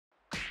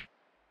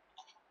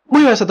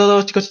Muy buenas a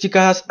todos, chicos y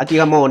chicas, aquí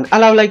Gamón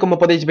al habla y como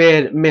podéis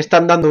ver me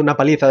están dando una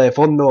paliza de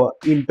fondo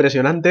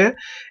impresionante.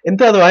 He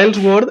entrado a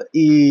Elsword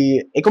y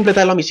he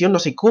completado la misión no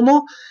sé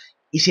cómo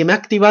y se me ha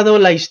activado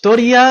la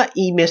historia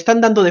y me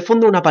están dando de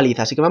fondo una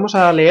paliza, así que vamos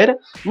a leer.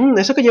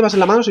 ¿Eso que llevas en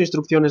la mano son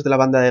instrucciones de la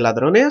banda de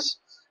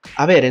ladrones?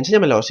 A ver,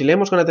 enséñamelo, si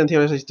leemos con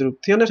atención esas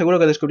instrucciones seguro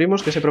que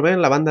descubrimos que se provee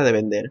en la banda de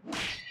vender.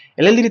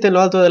 El Eldrit en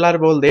lo alto del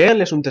árbol de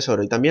él es un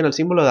tesoro y también el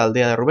símbolo de la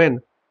aldea de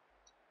Rubén.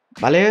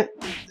 ¿Vale?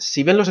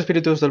 Si ven los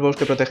espíritus del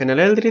bosque protegen el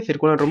Eldrit,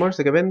 circulan rumores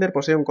de que Bender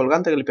posee un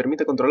colgante que le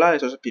permite controlar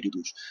esos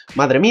espíritus.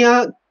 ¡Madre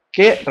mía!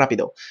 ¡Qué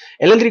rápido!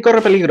 El Eldrit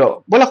corre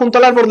peligro. Vuela junto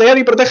al árbol de él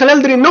y protege el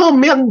Eldrit. ¡No!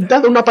 Me han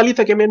dado una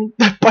paliza que me han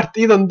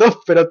partido en dos.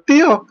 Pero,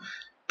 tío...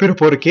 ¿Pero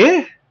por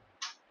qué?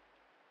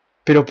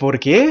 ¿Pero por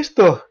qué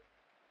esto?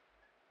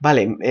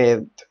 Vale,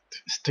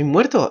 estoy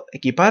muerto.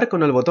 Equipar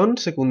con el botón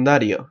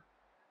secundario.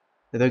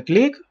 Le doy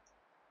clic.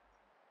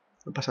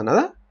 No pasa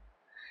nada.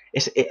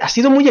 Ha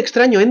sido muy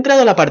extraño. He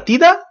entrado a la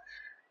partida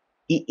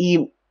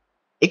y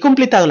he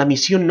completado la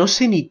misión no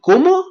sé ni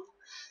cómo.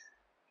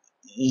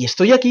 Y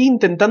estoy aquí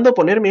intentando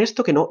ponerme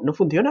esto que no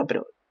funciona.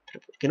 Pero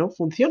 ¿por qué no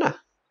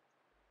funciona?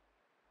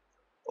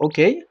 Ok.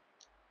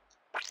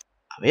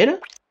 A ver.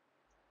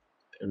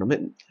 Pero no me...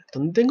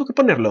 ¿Dónde tengo que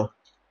ponerlo?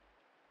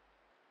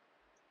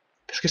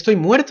 Pero es que estoy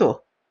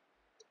muerto.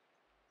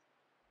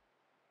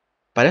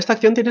 Para esta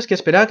acción tienes que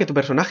esperar a que tu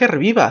personaje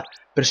reviva.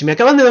 Pero si me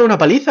acaban de dar una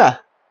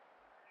paliza.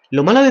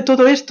 Lo malo de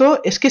todo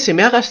esto es que se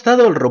me ha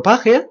gastado el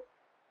ropaje.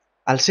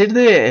 Al ser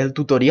del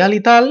tutorial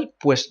y tal,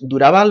 pues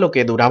duraba lo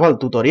que duraba el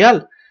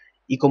tutorial.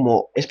 Y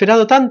como he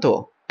esperado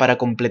tanto para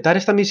completar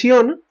esta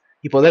misión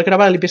y poder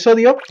grabar el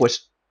episodio,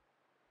 pues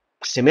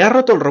se me ha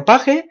roto el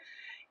ropaje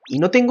y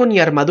no tengo ni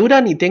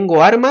armadura ni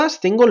tengo armas,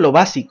 tengo lo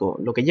básico,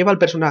 lo que lleva el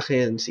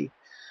personaje en sí.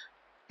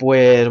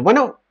 Pues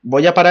bueno,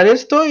 voy a parar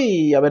esto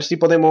y a ver si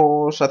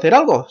podemos hacer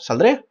algo.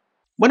 Saldré.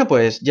 Bueno,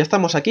 pues ya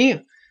estamos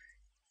aquí.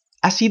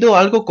 Ha sido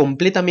algo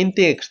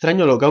completamente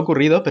extraño lo que ha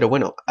ocurrido, pero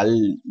bueno,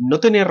 al no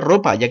tener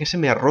ropa, ya que se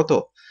me ha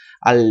roto,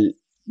 al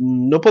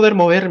no poder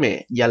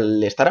moverme y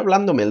al estar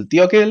hablándome el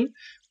tío aquel,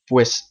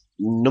 pues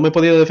no me he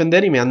podido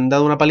defender y me han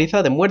dado una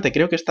paliza de muerte.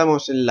 Creo que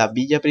estamos en la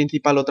villa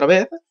principal otra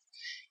vez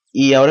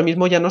y ahora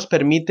mismo ya nos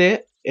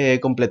permite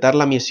completar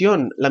la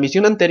misión. La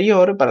misión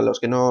anterior, para los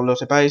que no lo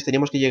sepáis,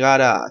 teníamos que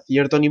llegar a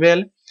cierto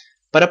nivel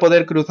para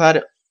poder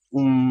cruzar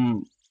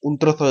un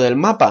trozo del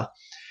mapa.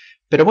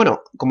 Pero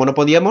bueno, como no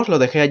podíamos, lo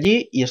dejé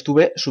allí y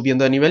estuve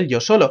subiendo de nivel yo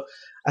solo.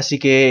 Así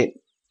que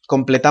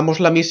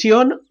completamos la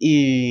misión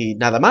y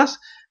nada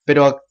más.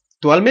 Pero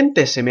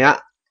actualmente se me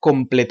ha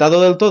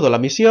completado del todo la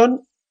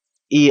misión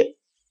y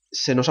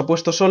se nos ha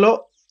puesto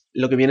solo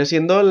lo que viene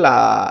siendo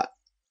la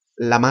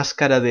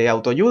máscara de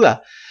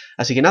autoayuda.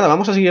 Así que nada,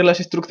 vamos a seguir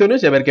las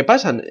instrucciones y a ver qué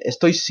pasan.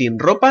 Estoy sin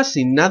ropa,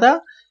 sin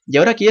nada, y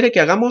ahora quiere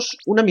que hagamos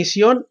una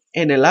misión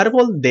en el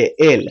árbol de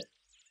él.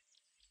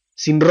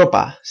 Sin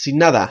ropa, sin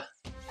nada.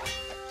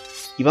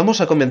 Y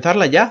vamos a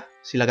comenzarla ya.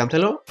 Si la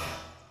cancelo...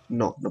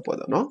 No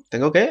puedo, ¿no?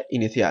 Tengo que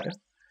iniciar.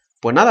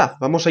 Pues nada,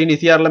 vamos a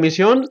iniciar la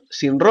misión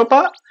sin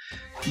ropa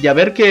y a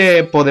ver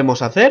qué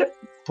podemos hacer.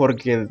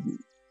 Porque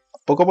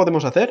poco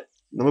podemos hacer.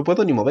 No me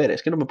puedo ni mover,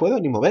 es que no me puedo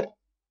ni mover.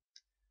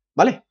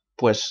 Vale,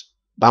 pues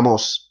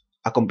vamos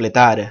a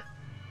completar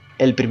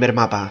el primer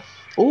mapa.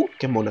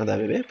 ¡Qué monada,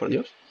 bebé! Por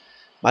Dios.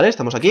 Vale,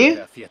 estamos aquí.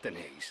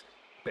 Tenéis,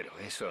 pero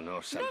eso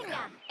no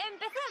saldrá.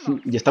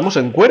 Y estamos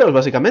en cueros,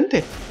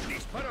 básicamente.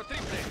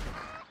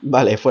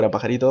 Vale, fuera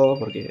pajarito,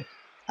 porque...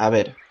 A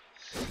ver.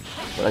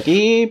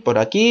 Por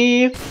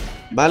aquí.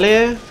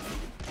 Vale.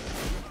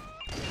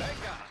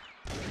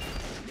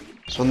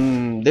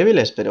 Son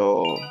débiles,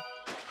 pero...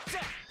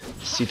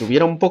 Si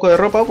tuviera un poco de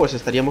ropa, pues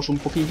estaríamos un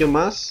poquillo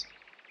más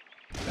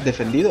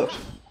defendidos.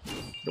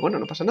 Pero bueno,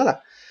 no pasa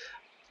nada.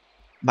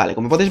 Vale,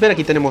 como podéis ver,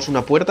 aquí tenemos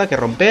una puerta que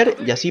romper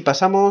y así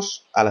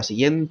pasamos a la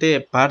siguiente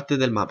parte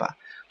del mapa.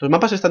 Los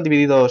mapas están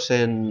divididos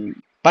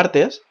en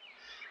partes.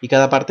 Y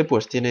cada parte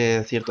pues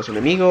tiene ciertos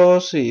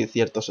enemigos y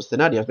ciertos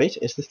escenarios, ¿veis?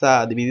 Este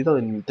está dividido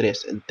en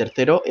 3. El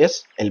tercero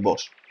es el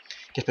boss,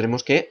 que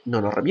esperemos que no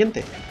nos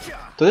reviente.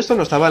 Todo esto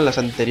no estaba en las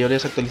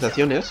anteriores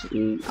actualizaciones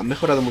y han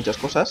mejorado muchas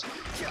cosas.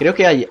 Creo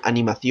que hay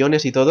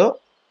animaciones y todo,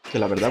 que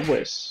la verdad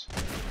pues...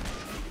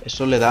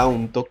 eso le da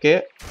un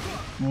toque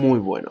muy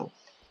bueno.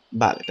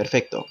 Vale,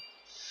 perfecto.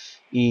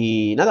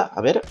 Y nada,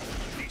 a ver...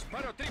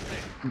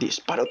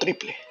 Disparo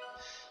triple.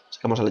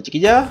 Sacamos a la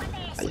chiquilla.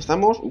 Ahí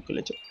estamos. Qué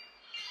leche.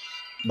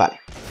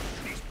 Vale.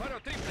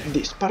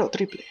 Disparo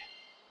triple.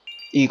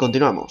 Y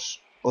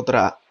continuamos.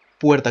 Otra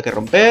puerta que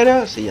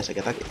romper. Sí, ya sé que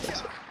ataque.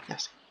 Ya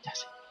sé.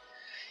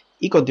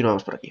 Y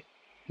continuamos por aquí.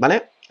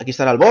 ¿Vale? Aquí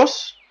estará el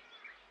boss.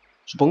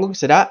 Supongo que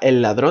será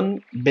el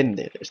ladrón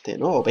Bender. Este,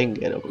 ¿no? O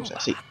Wenger, o como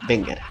sea. Sí,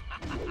 Wenger.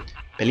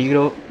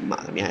 Peligro.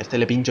 Madre mía, este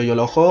le pincho yo el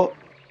ojo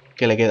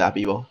que le queda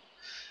vivo.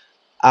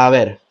 A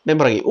ver, ven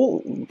por aquí.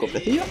 Un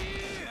cofrecillo.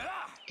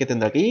 ¿Qué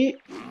tendrá aquí?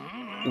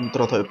 Un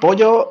trozo de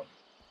pollo.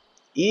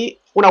 Y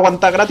una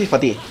aguanta gratis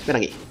para ti. Ven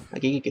aquí.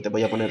 Aquí que te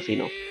voy a poner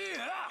fino.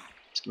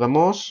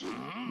 Esquivamos.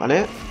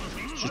 Vale.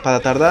 Su espada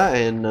tarda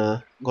en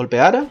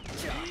golpear.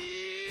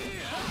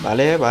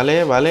 Vale,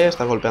 vale, vale.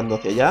 Está golpeando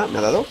hacia allá. ¿Me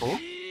ha dado? ¿Cómo?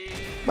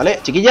 Vale,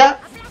 chiquilla.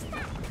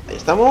 Ahí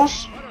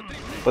estamos.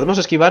 Podemos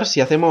esquivar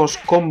si hacemos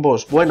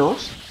combos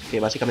buenos, que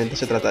básicamente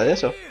se trata de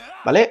eso.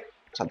 Vale,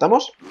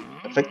 saltamos.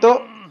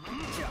 Perfecto.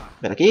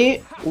 Ven aquí.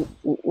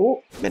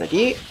 Ven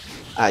aquí.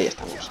 Ahí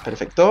estamos.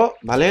 Perfecto.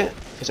 Vale.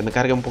 Que se me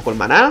cargue un poco el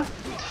maná.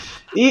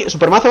 Y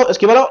supermazo,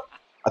 esquívalo.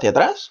 Hacia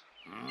atrás.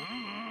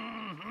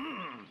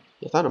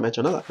 Ya está, no me ha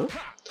hecho nada, ¿no?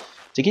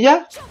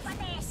 Chiquilla.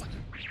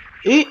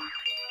 Y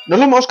nos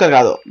lo hemos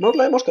cargado. Nos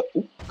lo hemos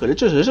cargado. ¿Qué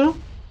leche es eso?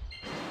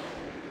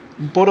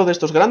 Un poro de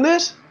estos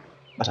grandes.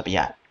 Vas a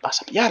pillar,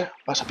 vas a pillar,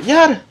 vas a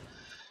pillar.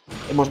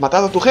 Hemos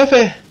matado a tu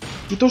jefe.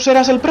 Y tú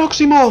serás el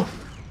próximo.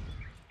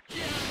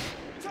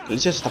 ¿Qué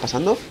leche se está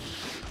pasando?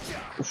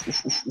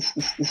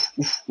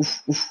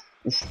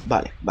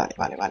 Vale, vale,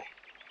 vale, vale.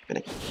 Ven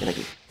aquí, ven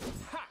aquí.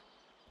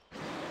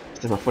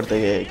 Este es más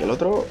fuerte que el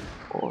otro.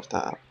 O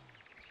está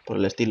por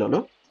el estilo,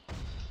 ¿no?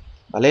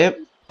 Vale.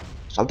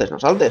 No saltes, no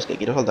saltes, que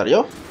quiero saltar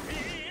yo.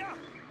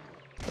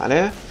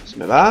 Vale, se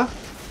me va.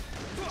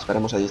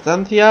 Esperamos a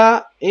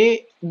distancia.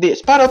 Y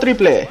disparo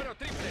triple.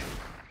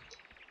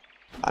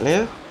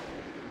 Vale.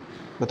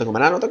 No tengo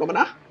maná, no tengo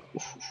maná.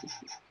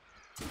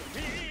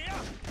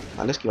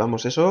 Vale,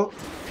 esquivamos eso.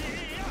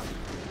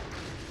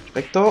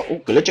 Perfecto.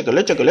 ¡Qué leche, qué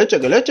leche, qué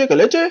leche, qué leche, qué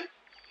leche!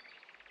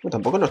 No,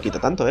 tampoco nos quita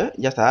tanto, ¿eh?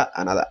 Ya está,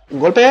 a nada. Un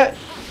golpe.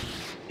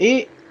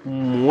 Y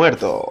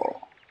muerto.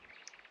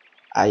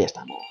 Ahí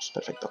estamos.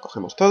 Perfecto,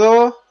 cogemos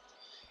todo.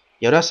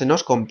 Y ahora se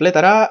nos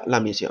completará la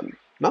misión,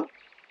 ¿no?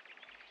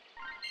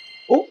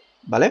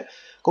 Vale.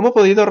 ¿Cómo he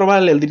podido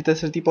robar el Eldrit de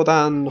ese tipo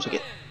tan no sé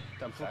qué?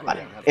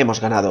 Vale, hemos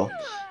ganado.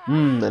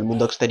 El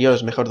mundo exterior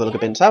es mejor de lo que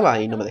pensaba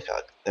y no me deja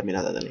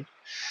terminar de leer.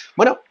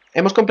 Bueno,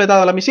 hemos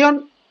completado la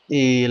misión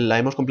y la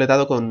hemos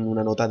completado con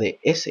una nota de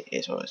S.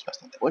 Eso es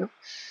bastante bueno.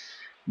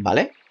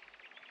 Vale.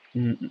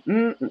 Ya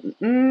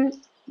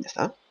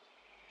está.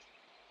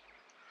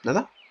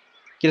 Nada.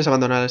 ¿Quieres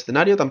abandonar el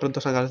escenario? Tan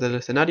pronto salgas del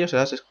escenario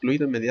serás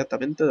excluido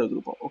inmediatamente del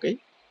grupo. ¿Ok?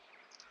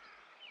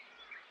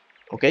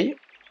 ¿Ok?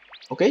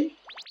 ¿Ok?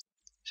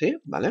 ¿Sí?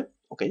 Vale.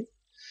 ¿Ok?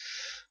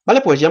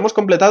 Vale, pues ya hemos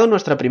completado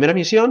nuestra primera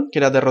misión, que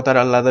era derrotar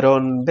al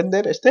ladrón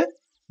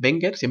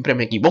Wenger, siempre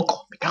me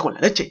equivoco, me cago en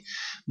la leche.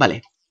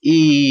 Vale,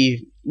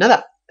 y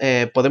nada,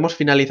 podemos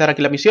finalizar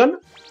aquí la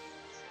misión.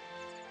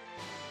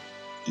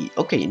 Y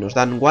ok, nos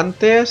dan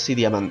guantes y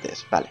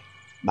diamantes, vale.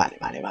 Vale.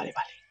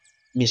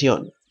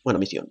 Misión, bueno,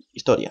 misión,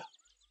 historia.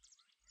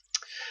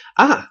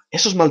 ¡Ah!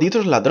 Esos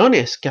malditos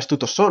ladrones, qué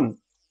astutos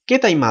son. ¡Qué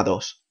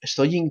taimados!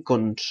 Estoy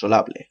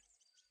inconsolable.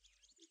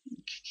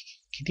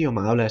 ¿Qué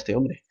idioma habla este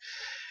hombre?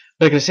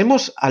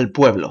 Regresemos al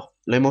pueblo.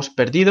 Lo hemos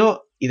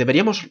perdido y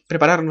deberíamos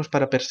prepararnos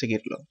para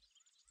perseguirlo.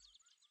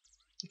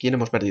 ¿A quién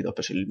hemos perdido?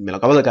 Pues si me lo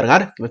acabo de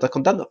cargar, ¿qué me estás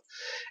contando?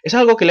 Es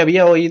algo que le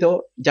había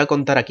oído ya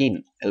contar a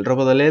King. El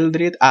robo del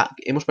Eldrit. Ah,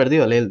 hemos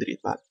perdido el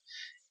Eldrit, vale.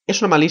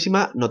 Es una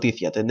malísima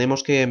noticia.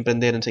 Tenemos que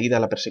emprender enseguida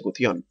la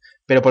persecución.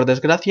 Pero por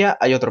desgracia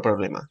hay otro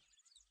problema.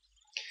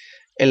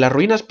 En las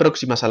ruinas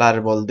próximas al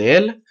árbol de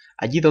él,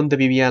 allí donde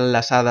vivían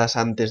las hadas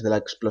antes de la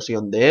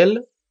explosión de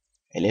él...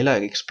 ¿El ha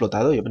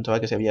explotado? Yo pensaba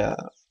que se había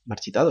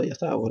marchitado, ya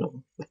está,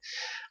 bueno.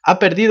 Ha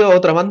perdido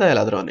otra banda de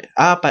ladrones.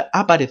 Ha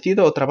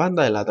aparecido otra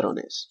banda de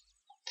ladrones.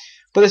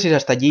 ¿Puedes ir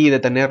hasta allí y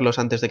detenerlos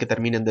antes de que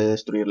terminen de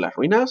destruir las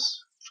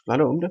ruinas? Pues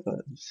claro, hombre.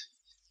 Pues...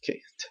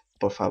 ¿Qué?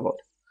 Por favor.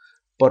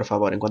 Por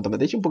favor, en cuanto me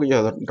deis un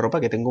poquillo de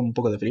ropa, que tengo un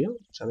poco de frío,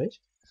 ¿sabéis?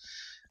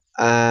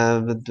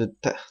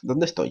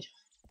 ¿Dónde estoy?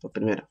 Pues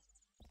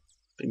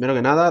primero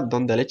que nada,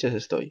 ¿dónde leches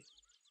estoy?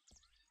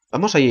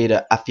 Vamos a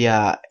ir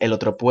hacia el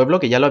otro pueblo,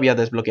 que ya lo había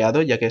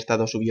desbloqueado, ya que he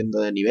estado subiendo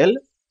de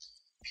nivel.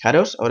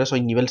 Fijaros, ahora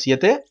soy nivel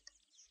 7.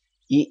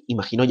 Y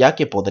imagino ya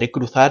que podré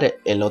cruzar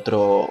el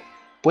otro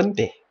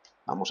puente.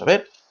 Vamos a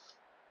ver.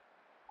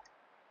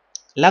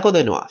 Lago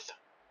de Noaz.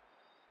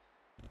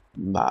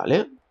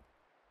 Vale.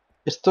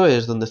 Esto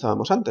es donde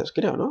estábamos antes,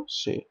 creo, ¿no?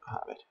 Sí,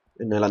 a ver.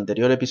 En el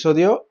anterior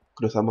episodio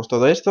cruzamos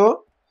todo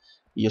esto.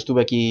 Y yo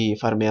estuve aquí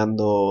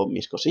farmeando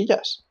mis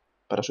cosillas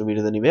para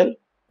subir de nivel.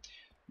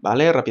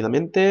 Vale,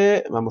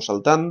 rápidamente. Vamos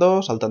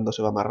saltando. Saltando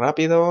se va más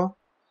rápido.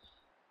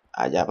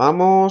 Allá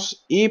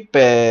vamos. Y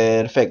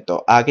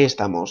perfecto. Aquí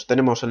estamos.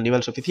 Tenemos el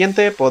nivel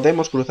suficiente.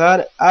 Podemos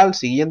cruzar al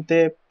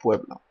siguiente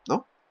pueblo,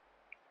 ¿no?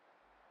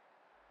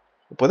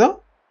 ¿No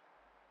puedo?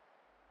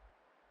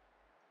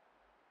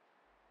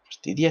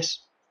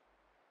 Fastidies.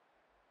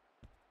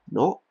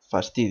 No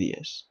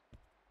fastidies.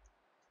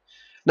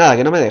 Nada,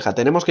 que no me deja.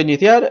 Tenemos que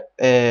iniciar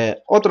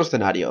otro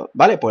escenario.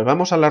 Vale, pues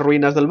vamos a las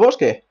ruinas del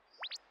bosque.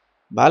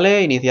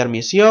 Vale, iniciar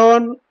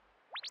misión.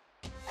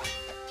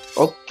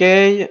 Ok.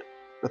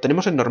 Lo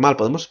tenemos en normal,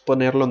 podemos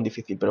ponerlo en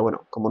difícil. Pero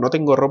bueno, como no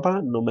tengo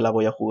ropa, no me la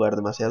voy a jugar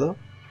demasiado.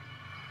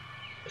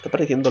 Está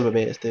pareciendo el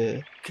bebé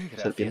este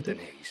serpiente.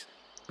 Tenéis,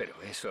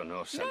 pero eso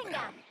no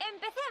saldrá. Venga,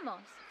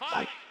 empecemos.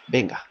 Vale,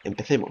 venga,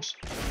 empecemos.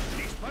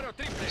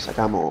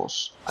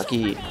 Sacamos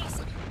aquí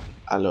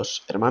a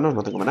los hermanos,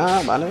 no tengo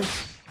nada, vale.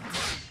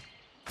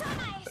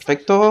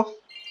 Perfecto.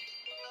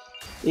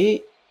 Y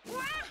de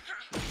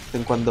vez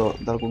en cuando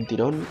da algún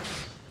tirón.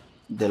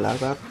 de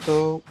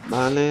lagarto.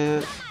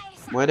 Vale.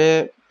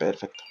 Muere.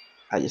 Perfecto.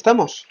 Ahí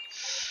estamos.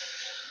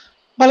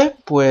 Vale,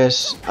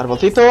 pues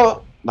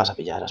arbolcito. Vas a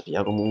pillar, has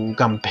pillado como un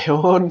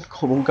campeón.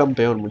 Como un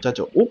campeón,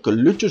 muchacho. ¿Qué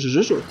leches es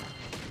eso?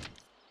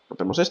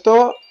 Rompemos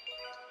esto.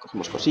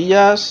 Cogemos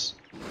cosillas.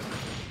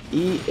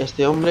 Y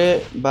este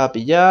hombre va a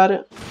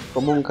pillar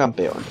como un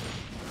campeón.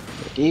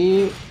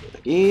 Aquí,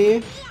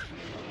 aquí.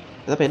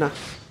 Me da pena,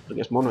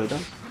 porque es mono y tal.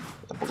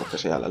 Tampoco es que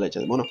sea la leche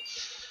de mono.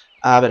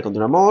 A ver,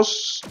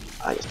 continuamos.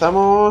 Ahí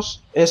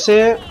estamos.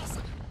 Ese.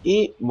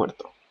 Y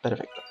muerto.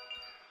 Perfecto.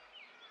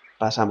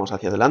 Pasamos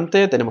hacia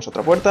adelante. Tenemos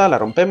otra puerta. La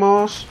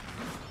rompemos.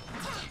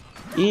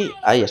 Y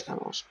ahí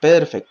estamos.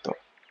 Perfecto.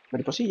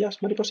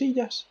 Mariposillas,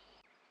 mariposillas.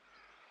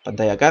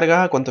 Pantalla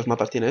carga. ¿Cuántos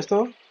mapas tiene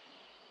esto?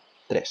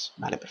 3.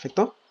 Vale,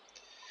 perfecto.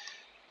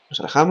 Nos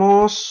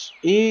alejamos.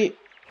 Y...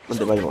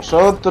 ¿dónde vais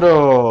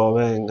vosotros?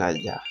 Venga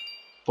ya.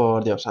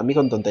 Por Dios, a mí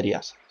con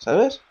tonterías.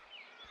 ¿Sabes?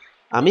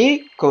 A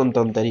mí con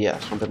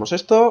tonterías. Rompemos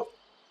esto.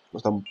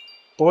 Nos da un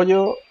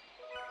pollo.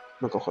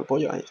 No cojo el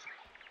pollo. Ahí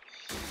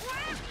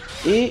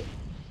está. Y...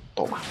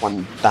 toma,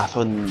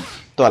 guantazo en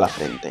toda la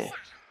frente.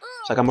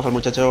 Sacamos al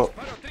muchacho.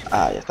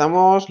 Ahí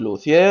estamos.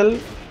 LuCiel.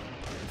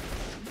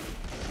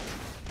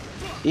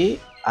 Y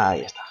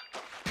ahí está.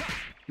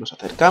 Nos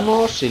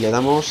acercamos y le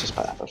damos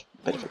espadazos.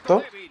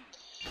 Perfecto.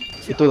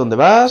 ¿Y tú dónde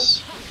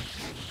vas?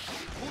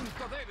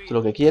 Tú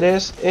lo que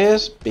quieres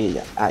es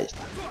pillar. Ahí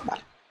está.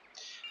 Vale.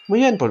 Muy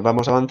bien, pues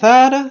vamos a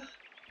avanzar.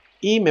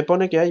 Y me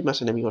pone que hay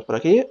más enemigos por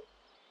aquí.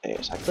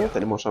 Exacto,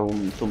 tenemos a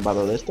un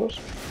zumbado de estos.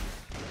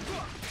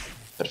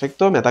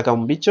 Perfecto, me ataca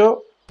un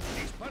bicho.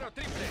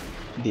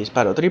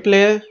 Disparo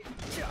triple.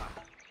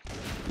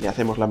 Le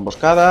hacemos la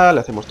emboscada,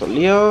 le hacemos todo el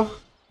lío.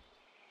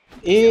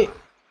 Y...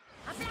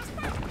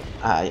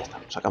 ahí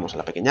estamos, sacamos a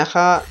la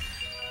pequeñaja.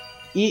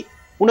 Y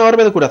una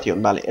orbe de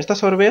curación, vale.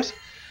 Estas orbes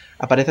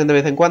aparecen de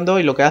vez en cuando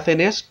y lo que hacen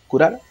es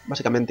curar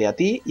básicamente a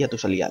ti y a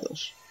tus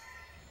aliados.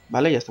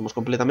 Vale, ya estamos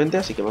completamente,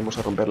 así que vamos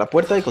a romper la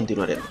puerta y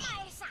continuaremos.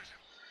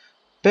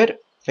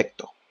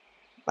 Perfecto.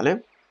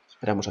 Vale,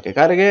 esperamos a que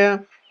cargue.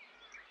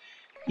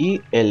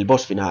 Y el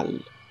boss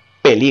final.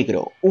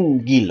 Peligro,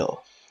 un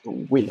guilo.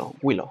 Un Willow,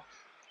 Willow.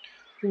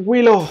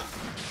 Willow.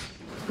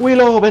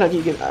 Willow, ven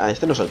aquí. Ah,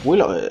 este no es el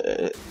Willow.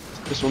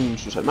 Estos son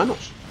sus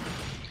hermanos.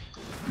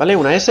 Vale,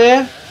 una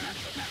S.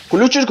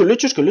 Coluches,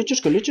 coluches,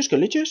 coluches, coluches,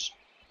 coluches.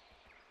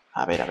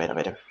 A ver, a ver, a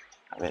ver.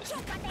 A ver.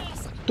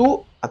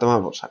 Tú, a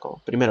tomar por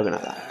saco. Primero que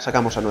nada,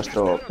 sacamos a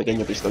nuestro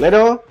pequeño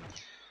pistolero.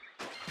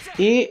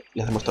 Y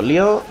le hacemos todo el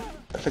lío.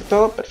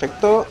 Perfecto,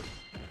 perfecto.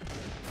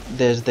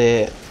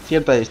 Desde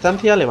cierta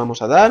distancia le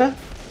vamos a dar.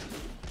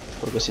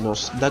 Porque si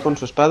nos da con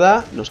su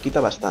espada, nos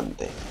quita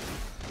bastante.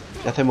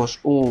 Le hacemos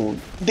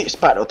un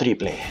disparo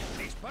triple.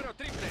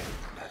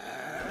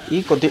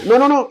 Y continúa. ¡No,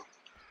 no, no!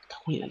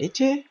 ¿Cago en la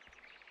leche?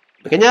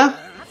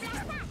 ¿Pequeña?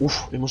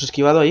 Uf, hemos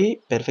esquivado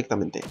ahí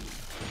perfectamente.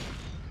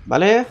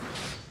 ¿Vale?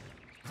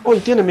 ¡Uy,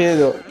 tiene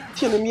miedo!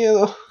 ¡Tiene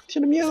miedo!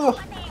 ¡Tiene miedo!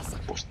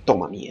 Pues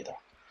toma miedo.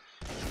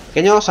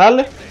 Pequeño,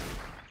 sal.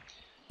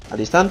 A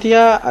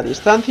distancia, a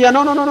distancia.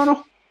 ¡No, no, no, no,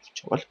 no!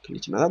 Chaval, qué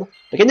leche me ha dado.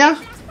 ¡Pequeña!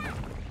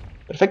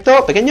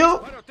 Perfecto,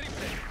 pequeño.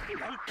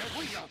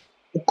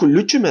 ¡Qué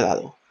leche me ha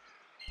dado!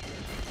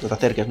 No te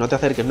acerques, no te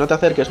acerques, no te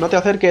acerques, no te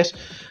acerques.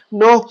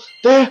 ¡No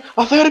te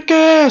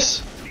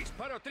acerques!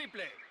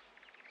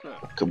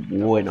 ¡Qué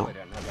bueno!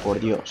 Por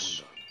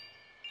Dios.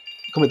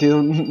 He cometido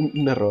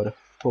un error.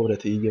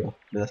 Pobrecillo.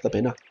 Me da esta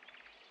pena.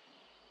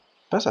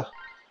 ¿Qué pasa?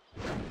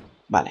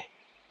 Vale.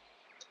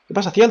 ¿Qué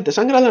pasa, Ciel? ¿Te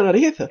sangra la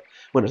nariz?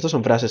 Bueno, estas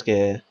son frases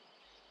que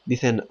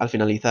dicen al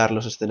finalizar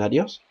los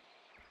escenarios.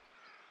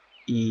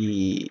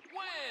 Y...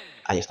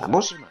 ahí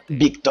estamos.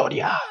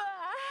 ¡Victoria!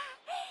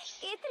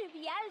 ¡Qué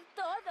trivial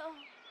todo!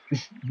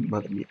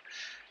 Madre mía.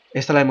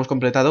 Esta la hemos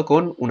completado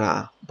con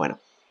una... bueno.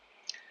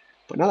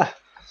 Pues nada.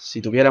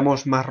 Si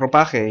tuviéramos más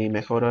ropaje y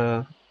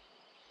mejores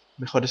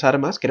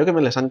armas... creo que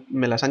me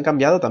las han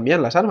cambiado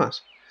también las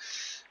armas.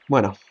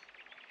 Bueno.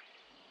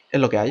 Es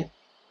lo que hay.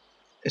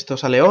 Esto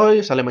sale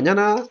hoy, sale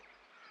mañana.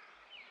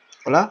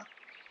 Hola.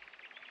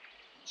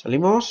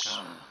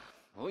 Salimos.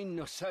 Hoy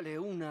nos sale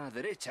una a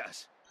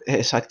derechas.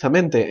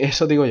 Exactamente,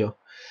 eso digo yo.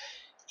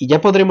 ¿Y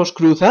ya podremos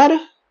cruzar?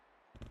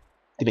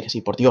 Dime que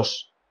sí, por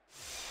Dios.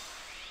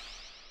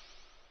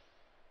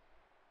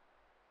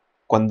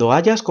 Cuando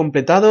hayas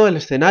completado el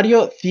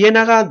escenario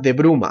Ciénaga de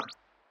Bruma.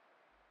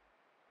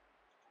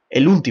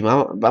 El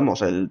último,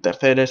 vamos, el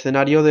tercer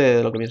escenario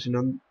de lo que viene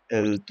siendo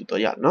el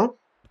tutorial, ¿no?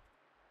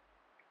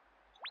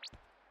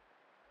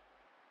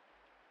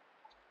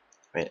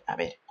 A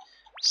ver.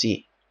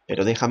 Sí,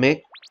 pero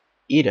déjame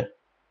ir.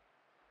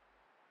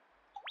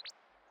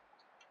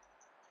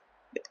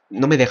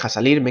 No me deja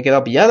salir, me he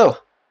quedado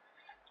pillado.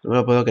 No me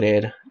lo puedo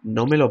creer.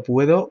 No me lo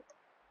puedo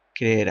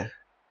creer.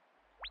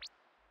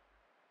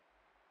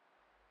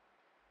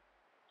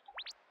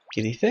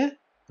 ¿Qué dice?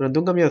 Durante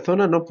un cambio de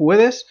zona no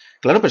puedes...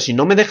 Claro, pero si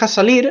no me dejas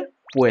salir,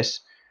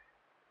 pues...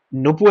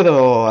 no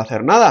puedo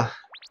hacer nada.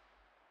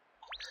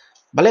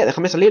 Vale,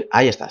 déjame salir.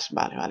 Ahí estás.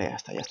 Vale, vale, ya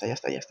está, ya está, ya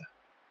está, ya está.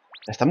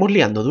 La estamos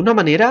liando de una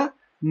manera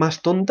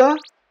más tonta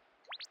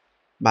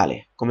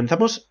Vale,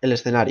 comenzamos el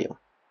escenario.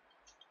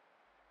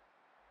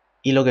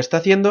 Y lo que está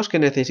haciendo es que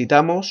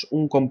necesitamos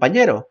un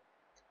compañero.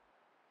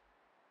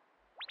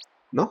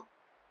 ¿No?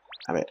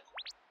 A ver.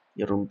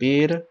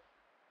 Irrumpir.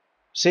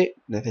 Sí,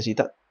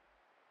 necesita...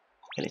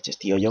 ¿Qué leches,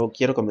 tío? Yo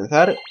quiero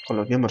comenzar con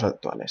los miembros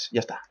actuales. Ya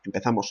está,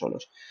 empezamos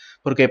solos.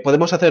 Porque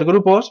podemos hacer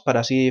grupos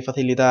para así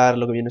facilitar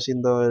lo que viene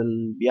siendo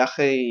el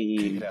viaje y...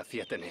 ¿Qué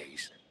gracia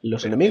tenéis?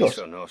 Los Pero enemigos.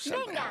 eso no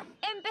saldrá. Venga,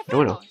 empecemos. Pero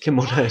bueno, qué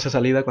mola esa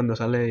salida cuando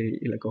sale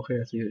y le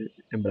coge así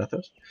en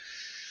brazos.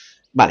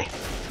 Vale.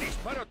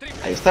 Disparo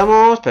triple. Ahí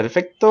estamos,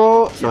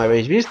 perfecto. No me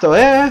habéis visto,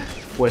 ¿eh?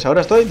 Pues ahora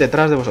estoy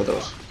detrás de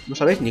vosotros. No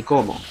sabéis ni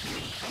cómo.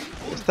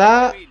 Ahí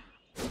está.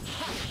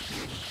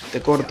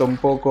 Te corto un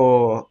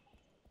poco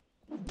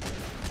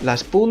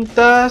las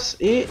puntas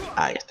y...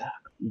 Ahí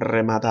está.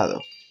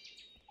 Rematado.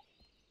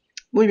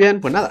 Muy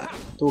bien, pues nada.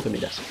 Tú que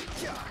miras.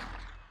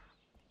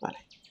 Vale.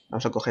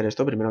 Vamos a coger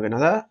esto primero que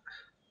nada.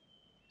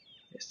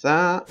 Ahí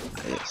está.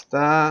 Ahí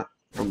está.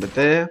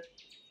 Rómpete.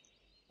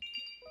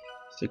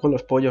 Estoy con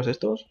los pollos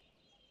estos.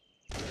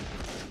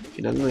 Al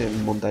final me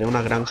montaré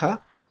una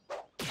granja.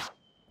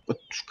 Pues,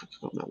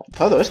 me ha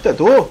avanzado este,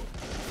 tú.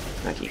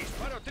 Aquí.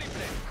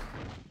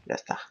 Ya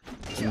está.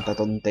 Tanta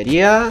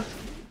tontería.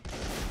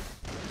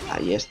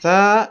 Ahí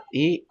está.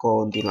 Y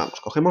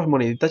continuamos. Cogemos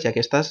moneditas ya que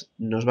estas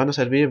nos van a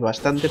servir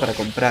bastante para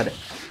comprar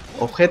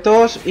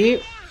objetos y...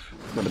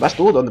 ¿Dónde vas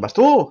tú? ¿Dónde vas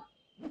tú?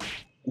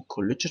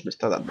 Con leches me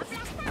está dando.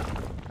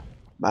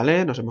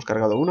 Vale, nos hemos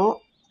cargado uno.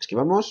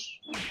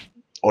 Esquivamos.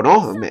 O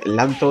no, me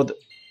lanzo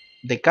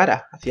de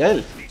cara hacia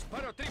él.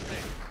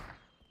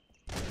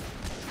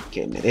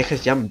 Que me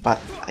dejes ya en paz.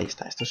 Ahí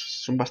está, estos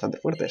son bastante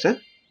fuertes, ¿eh?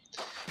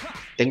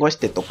 Tengo a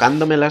este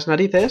tocándome las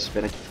narices.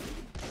 Ven aquí.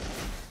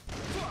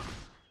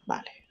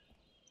 Vale.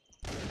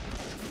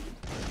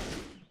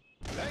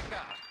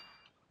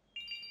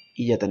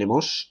 Y ya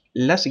tenemos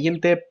la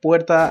siguiente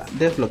puerta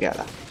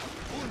desbloqueada.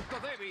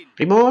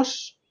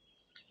 Abrimos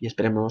y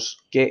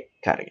esperemos que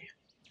cargue.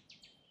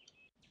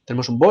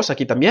 Tenemos un boss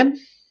aquí también.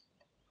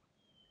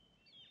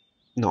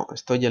 No,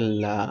 estoy en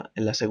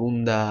la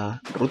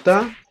segunda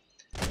ruta.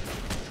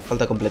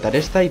 Falta completar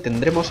esta y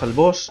tendremos al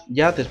boss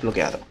ya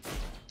desbloqueado.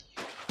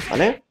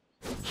 ¿Vale?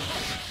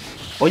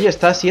 Oye,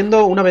 está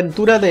siendo una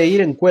aventura de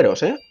ir en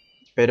cueros, ¿eh?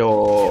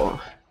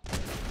 Pero...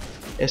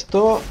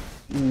 esto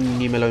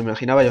ni me lo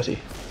imaginaba yo así.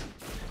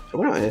 Pero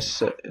bueno,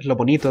 es lo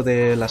bonito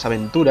de las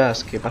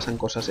aventuras, que pasan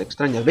cosas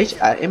extrañas. ¿Veis?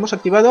 Hemos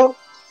activado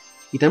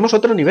y tenemos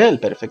otro nivel.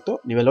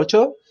 Perfecto, nivel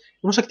 8.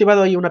 Hemos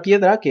activado ahí una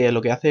piedra que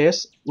lo que hace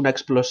es una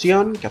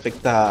explosión que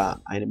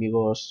afecta a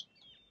enemigos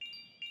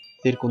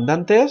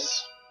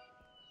circundantes.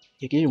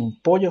 Y aquí hay un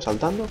pollo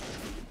saltando.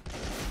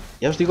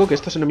 Ya os digo que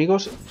estos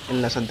enemigos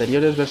en las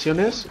anteriores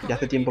versiones, ya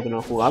hace tiempo que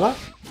no jugaba,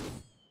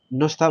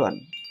 no estaban.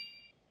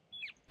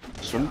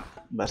 Son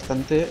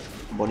bastante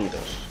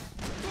bonitos.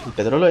 El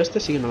pedrolo este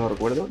sí que no lo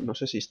recuerdo, no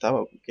sé si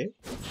estaba o qué.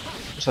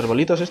 Los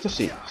arbolitos estos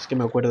sí, es que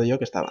me acuerdo yo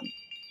que estaban.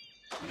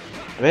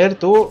 A ver,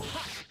 tú...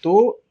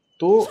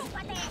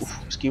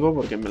 Uf, esquivo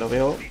porque me lo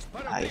veo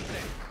ahí.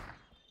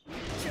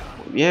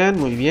 Muy bien,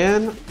 muy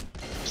bien.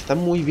 Está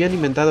muy bien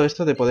inventado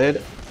esto de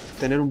poder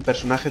tener un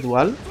personaje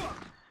dual.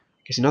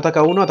 Que si no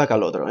ataca uno, ataca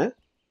al otro, ¿eh?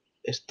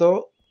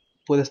 Esto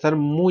puede estar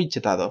muy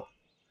chetado.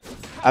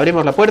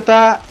 Abrimos la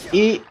puerta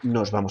y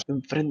nos vamos a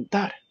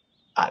enfrentar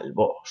al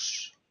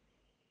boss.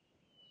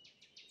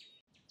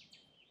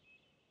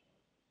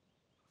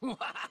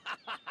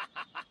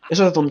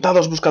 Esos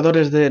atontados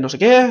buscadores de no sé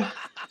qué.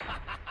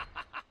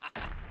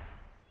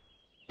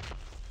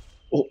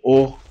 Oh,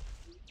 oh.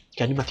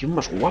 Qué animación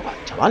más guapa,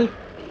 chaval.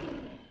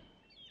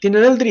 Tiene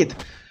el Eldrit.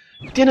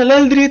 Tiene el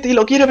Eldrit y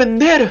lo quiere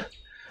vender.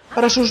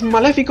 Para sus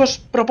maléficos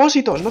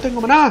propósitos. No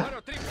tengo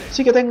maná.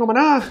 Sí que tengo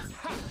maná.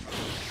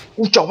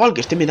 Chaval,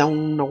 que este me da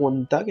un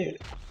aguanta que...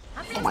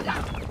 Toma ya.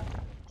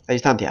 A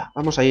distancia.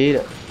 Vamos a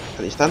ir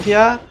a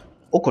distancia.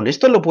 Oh, con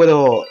esto lo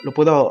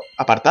puedo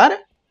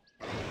apartar.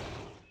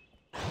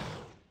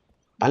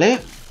 Vale.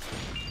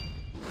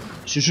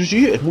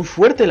 Sí. Es muy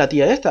fuerte la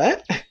tía esta,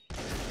 ¿eh?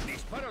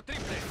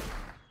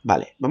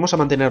 Vale, vamos a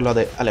mantenerlo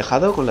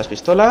alejado con las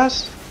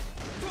pistolas.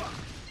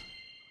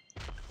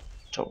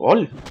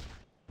 ¡Chaval!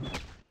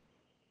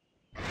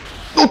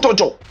 ¡No,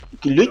 tocho!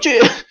 ¡Qué leche!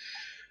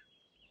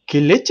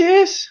 ¿Qué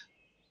leches?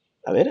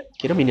 A ver,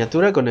 quiero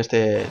miniatura con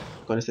este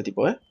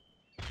tipo, ¿eh?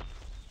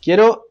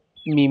 Quiero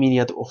mi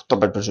miniatura... ¡Uf,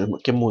 pero es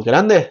que es muy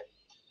grande!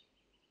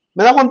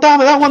 ¡Me da aguantada,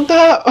 me da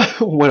aguantada!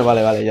 Bueno,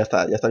 vale, ya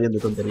está bien de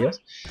tonterías.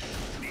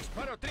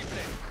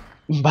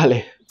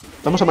 Vale,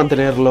 vamos a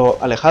mantenerlo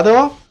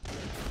alejado.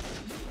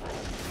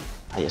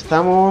 Ahí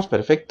estamos,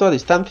 perfecto, a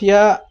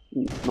distancia.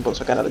 No puedo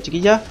sacar a la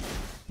chiquilla.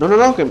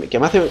 No, que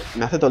me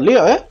hace todo el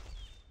lío, ¿eh?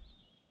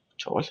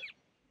 Chaval.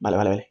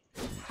 Vale.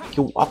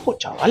 Qué guapo,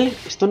 chaval.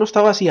 Esto no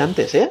estaba así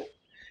antes, ¿eh?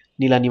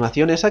 Ni la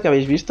animación esa que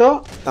habéis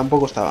visto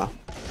tampoco estaba.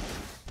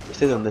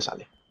 ¿Este de dónde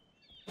sale?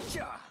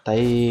 Está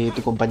ahí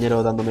tu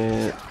compañero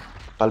dándome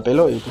pal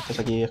pelo y tú estás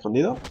aquí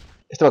escondido.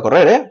 Este va a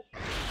correr, ¿eh?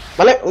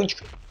 Vale. Uy,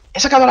 he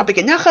sacado a la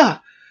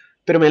pequeñaja.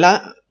 Pero me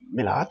la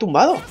ha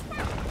tumbado.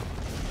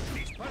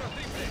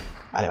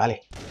 Vale,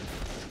 vale.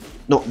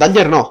 No,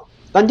 Danger no.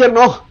 Danger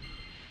no.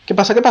 ¿Qué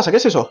pasa? ¿Qué pasa? ¿Qué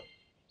es eso?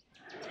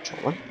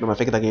 Chaval, no me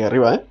afecta aquí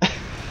arriba, ¿eh?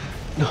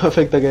 No me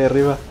afecta aquí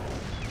arriba.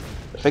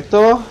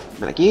 Perfecto.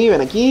 Ven aquí,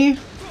 ven aquí.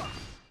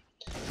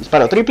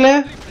 Disparo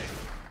triple.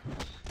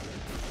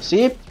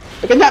 Sí.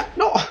 Pequeña.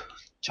 No.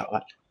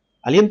 Chaval.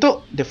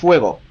 Aliento de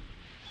fuego.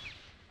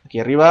 Aquí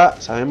arriba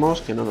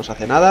sabemos que no nos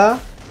hace nada.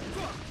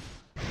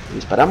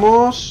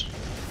 Disparamos.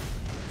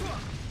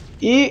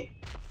 Y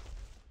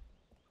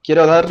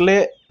quiero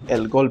darle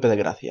el golpe de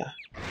gracia.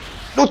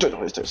 No,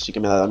 este sí que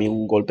me ha dado a mí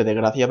un golpe de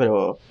gracia,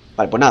 pero...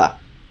 Vale, pues nada.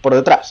 Por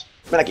detrás.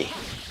 Ven aquí.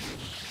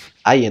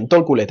 Ahí, en todo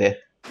el culete.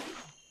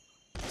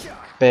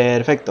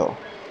 Perfecto.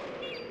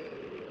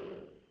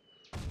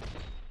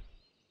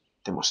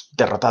 Hemos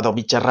derrotado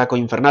bicharraco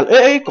infernal.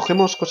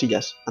 Cogemos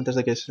cosillas antes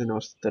de que se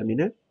nos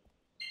termine.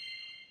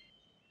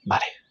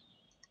 Vale.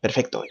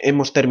 Perfecto.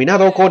 Hemos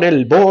terminado con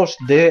el boss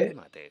de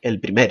el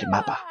primer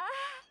mapa.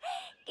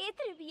 ¡Qué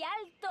trivial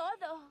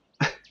todo!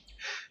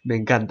 Me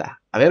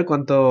encanta. A ver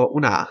cuánto...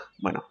 Una...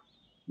 Bueno,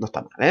 no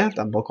está mal, ¿eh?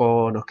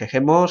 Tampoco nos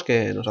quejemos,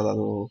 que nos ha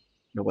dado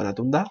una buena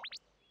tunda.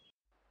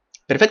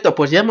 Perfecto,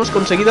 pues ya hemos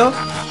conseguido...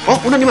 ¡Oh,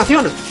 una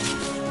animación!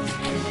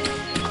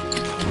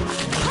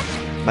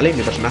 Vale, ¿y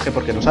mi personaje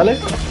por qué no sale?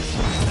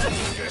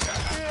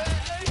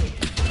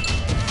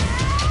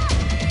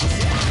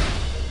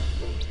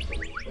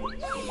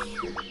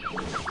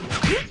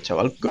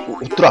 Chaval,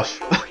 ¡ostras!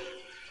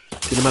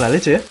 Tiene mala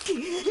leche, ¿eh?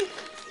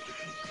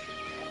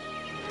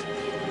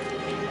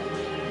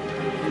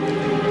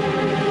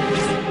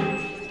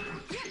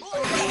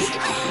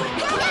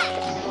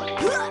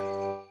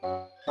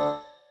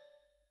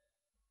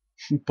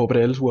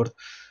 Pobre Elsword.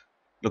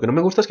 Lo que no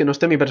me gusta es que no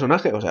esté mi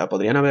personaje. O sea,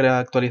 podrían haber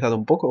actualizado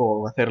un poco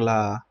o hacer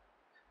la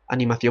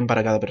animación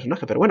para cada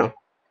personaje. Pero bueno,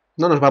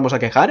 no nos vamos a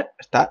quejar.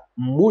 Está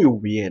muy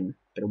bien.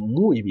 Pero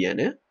muy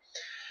bien,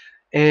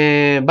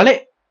 ¿eh?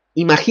 Vale.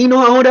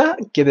 Imagino ahora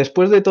que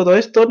después de todo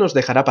esto nos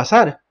dejará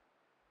pasar.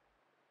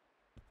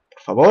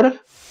 Por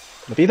favor.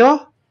 ¿Lo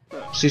pido?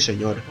 Sí,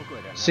 señor.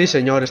 Sí,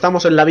 señor.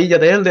 Estamos en la villa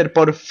de Elder.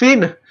 ¡Por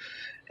fin!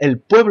 El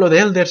pueblo de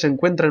Elder se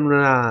encuentra en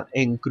una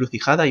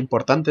encrucijada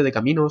importante de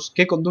caminos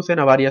que conducen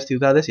a varias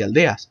ciudades y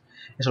aldeas.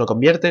 Eso lo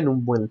convierte en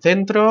un buen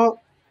centro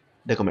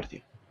de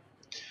comercio.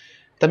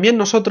 También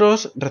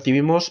nosotros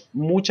recibimos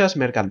muchas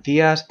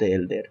mercancías de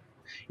Elder.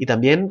 Y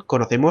también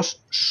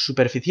conocemos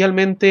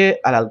superficialmente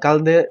al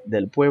alcalde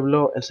del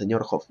pueblo, el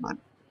señor Hoffman.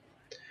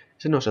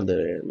 ¿Ese no es el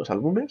de los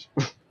álbumes?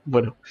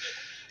 Bueno,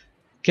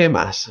 ¿qué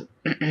más?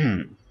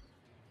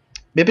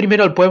 Ve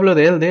primero al pueblo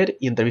de Elder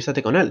y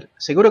entrevístate con él.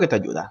 Seguro que te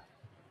ayuda.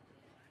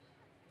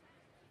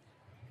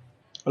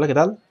 Hola, ¿qué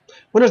tal?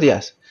 Buenos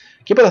días.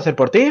 ¿Qué puedo hacer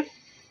por ti?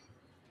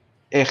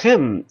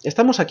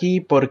 Estamos aquí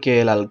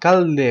porque el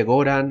alcalde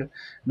Goran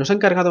nos ha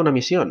encargado una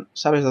misión.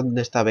 ¿Sabes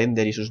dónde está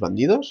Bender y sus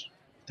bandidos?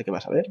 ¿De qué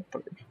vas a ver?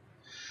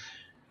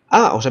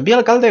 Ah, os envía el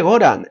alcalde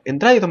Goran.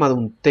 Entrad y tomad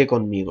un té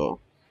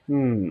conmigo.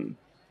 No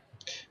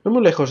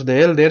muy lejos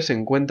de Elder se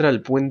encuentra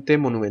el puente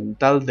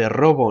monumental de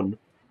Robon.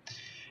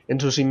 En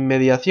sus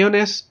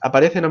inmediaciones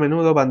aparecen a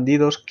menudo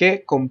bandidos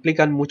que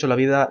complican mucho la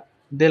vida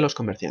de los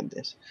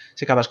comerciantes.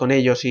 Si acabas con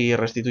ellos y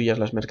restituyes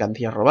las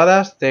mercancías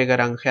robadas, te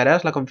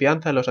granjearás la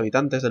confianza de los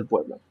habitantes del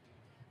pueblo.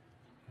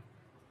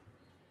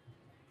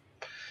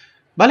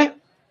 Vale,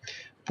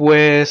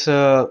 pues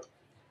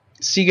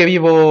sigue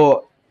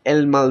vivo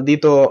el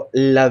maldito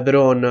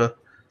ladrón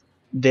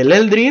del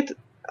Eldrit,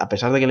 a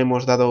pesar de que le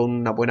hemos dado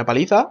una buena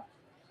paliza.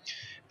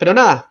 Pero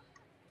nada,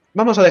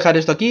 vamos a dejar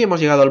esto aquí, hemos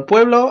llegado al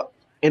pueblo.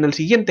 En el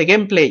siguiente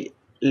gameplay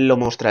lo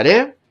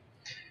mostraré.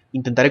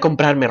 Intentaré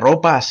comprarme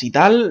ropas y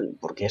tal,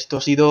 porque esto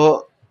ha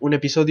sido un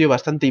episodio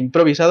bastante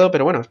improvisado,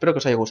 pero bueno, espero que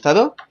os haya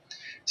gustado.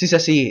 Si es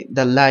así,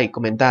 dad like,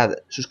 comentad,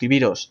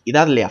 suscribiros y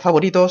dadle a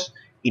favoritos.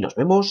 Y nos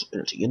vemos en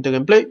el siguiente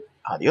gameplay.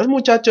 ¡Adiós,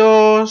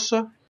 muchachos!